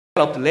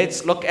developed,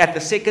 let's look at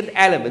the second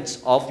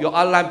elements of your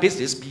online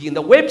business being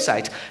the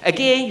website.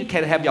 Again, you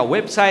can have your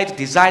website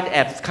designed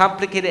as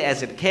complicated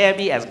as it can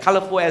be, as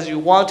colorful as you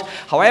want.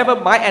 However,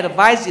 my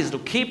advice is to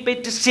keep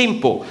it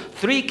simple.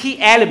 3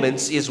 key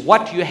elements is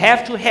what you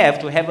have to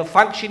have a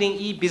functioning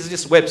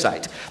e-business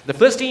website. The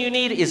first thing you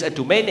need is a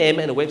domain name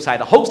and a website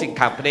hosting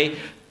company.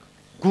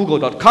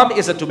 Google.com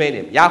is a domain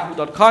name.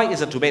 Yahoo.com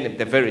is a domain name.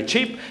 They're very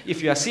cheap.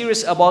 If you are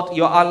serious about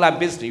your online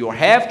business, you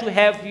have to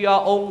have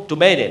your own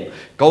domain name.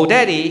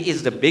 GoDaddy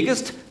is the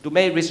biggest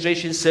domain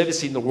registration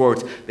service in the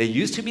world. They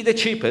used to be the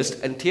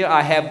cheapest until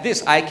I have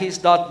this,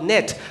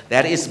 iKids.net.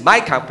 That is my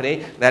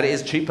company. That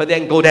is cheaper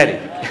than GoDaddy.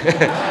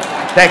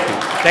 Thank you.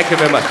 Thank you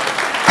very much.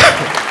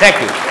 Thank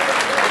you.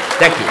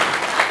 Thank you.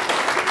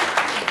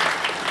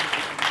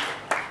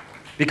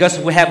 Because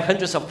we have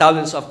hundreds of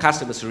thousands of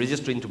customers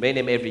registering domain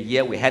name every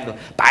year, we had the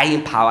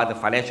buying power, the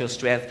financial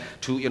strength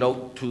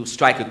to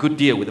strike a good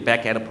deal with the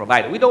back-end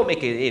provider. We don't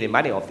make any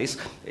money off this.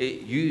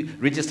 You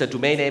register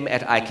domain name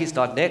at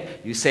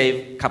iKids.net, you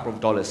save a couple of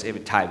dollars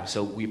every time.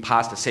 So we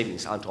pass the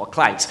savings on to our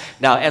clients.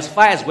 Now, as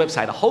far as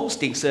website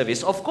hosting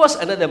service, of course,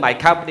 another my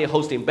company,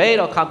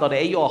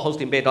 hostingbay.com.au or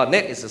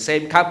hostingbay.net is the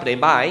same company,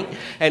 mine,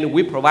 and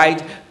we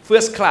provide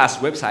first-class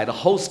website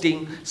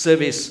hosting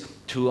service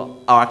to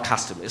our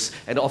customers.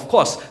 And of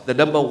course, the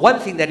number one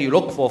thing that you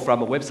look for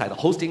from a website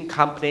hosting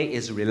company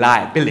is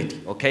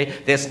reliability, okay?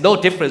 There's no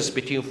difference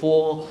between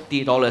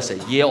 $40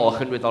 a year or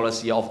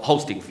 $100 a year of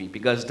hosting fee,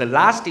 because the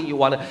last thing you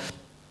want to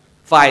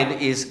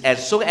find is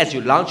as soon as you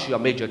launch your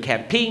major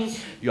campaign,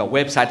 your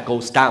website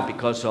goes down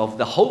because of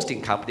the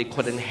hosting company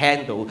couldn't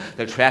handle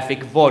the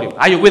traffic volume.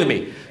 Are you with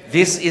me?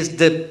 This is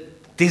the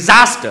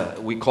disaster,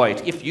 we call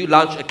it. If you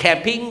launch a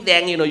campaign,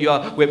 then your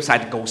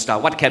website goes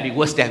down. What can be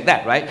worse than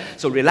that, right?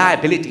 So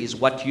reliability is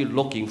what you're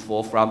looking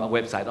for from a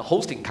website, a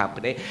hosting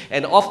company.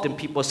 And often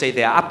people say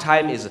their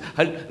uptime is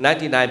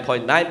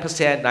 99.9%,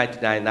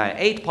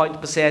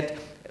 99.98%.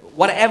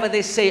 Whatever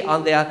they say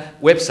on their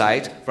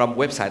website, from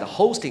website, a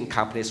hosting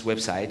company's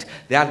website,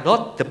 they are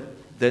not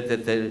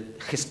the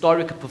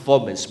historical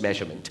performance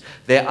measurement.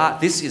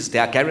 This is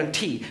their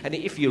guarantee. And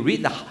if you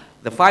read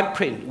the fine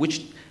print,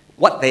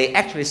 what they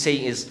actually say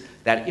is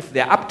that if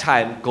their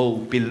uptime go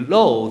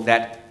below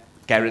that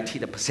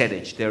guaranteed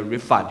percentage, they'll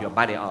refund your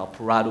money on a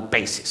pro rata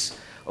basis.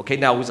 Okay,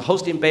 now with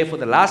Hosting Bay for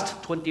the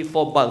last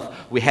 24 months,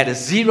 we had a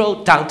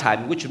 0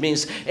 downtime, which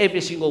means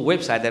every single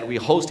website that we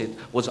hosted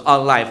was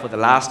online for the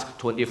last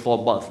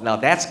 24 months. Now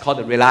that's called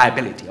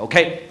reliability,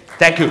 okay?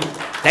 Thank you.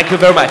 Thank you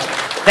very much.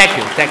 Thank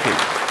you, thank you.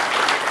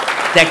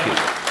 Thank you,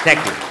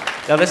 thank you.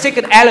 Now, the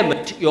second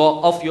element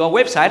of your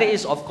website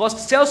is, of course,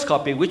 sales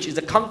copy, which is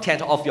the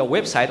content of your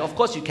website. Of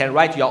course, you can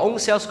write your own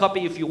sales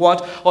copy if you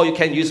want, or you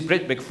can use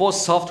Brett McFall's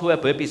software,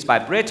 Burpees by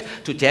Brett,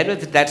 to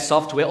generate that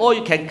software, or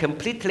you can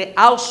completely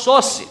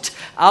outsource it.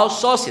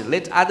 Outsource it.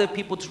 Let other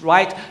people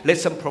write, let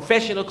some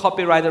professional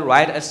copywriter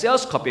write a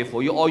sales copy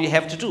for you. All you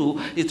have to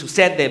do is to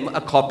send them a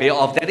copy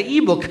of that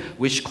ebook,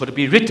 which could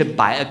be written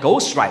by a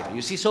ghostwriter.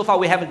 You see, so far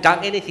we haven't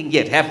done anything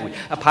yet, have we?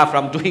 Apart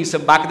from doing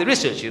some market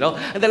research,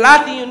 And the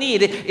last thing you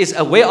need is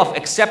a way of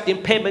accepting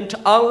payment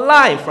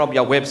online from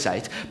your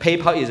website.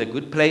 PayPal is a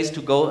good place to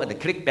go, and the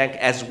ClickBank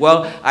as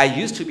well. I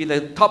used to be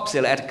the top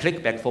seller at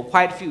ClickBank for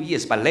quite a few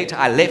years, but later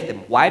I left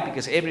them. Why?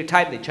 Because every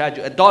time they charge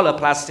you $1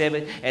 plus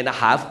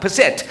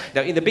 7.5%.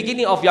 Now, in the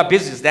beginning of your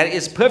business, that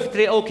is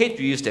perfectly okay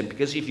to use them,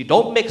 because if you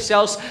don't make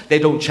sales, they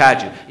don't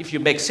charge you. If you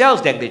make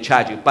sales, then they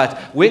charge you. But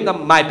when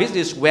my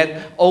business went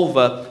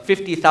over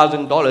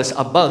 $50,000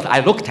 a month,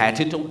 I looked at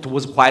it. It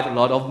was quite a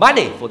lot of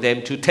money for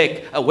them to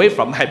take away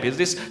from my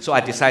business, so I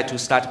decided to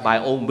start my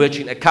own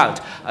merchant account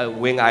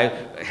when I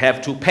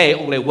have to pay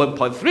only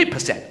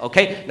 1.3%,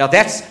 okay? Now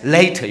that's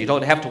later, you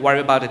don't have to worry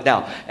about it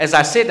now. As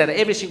I said, that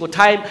every single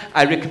time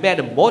I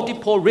recommend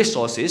multiple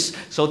resources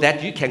so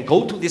that you can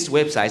go to this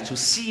website to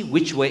see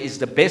which way is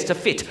the best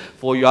fit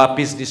for your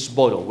business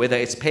model, whether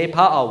it's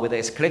PayPal or whether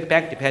it's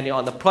ClickBank, depending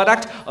on the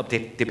product or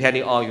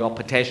depending on your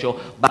potential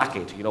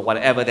market,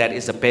 whatever that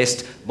is the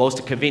best,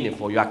 most convenient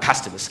for your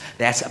customers.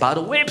 That's about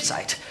a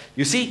website.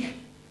 You see,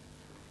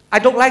 I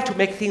don't like to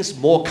make things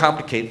more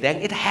complicated than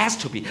it has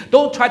to be.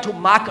 Don't try to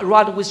mark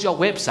around with your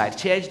website.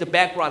 Change the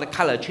background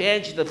color,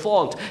 change the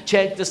font,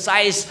 change the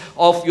size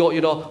of your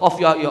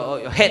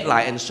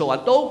headline and so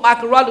on. Don't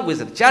mark around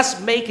with it.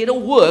 Just make it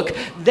work.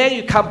 Then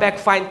you come back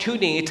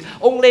fine-tuning it.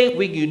 Only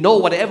when you know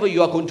whatever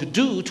you are going to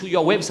do to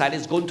your website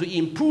is going to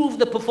improve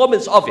the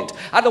performance of it.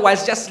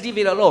 Otherwise, just leave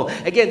it alone.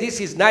 Again, this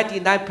is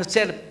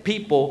 99% of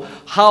people,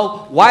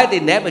 why they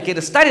never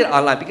get started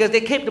online, because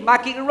they keep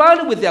marking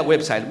around with their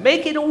website.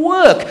 Make it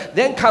work.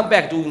 Then come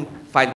back doing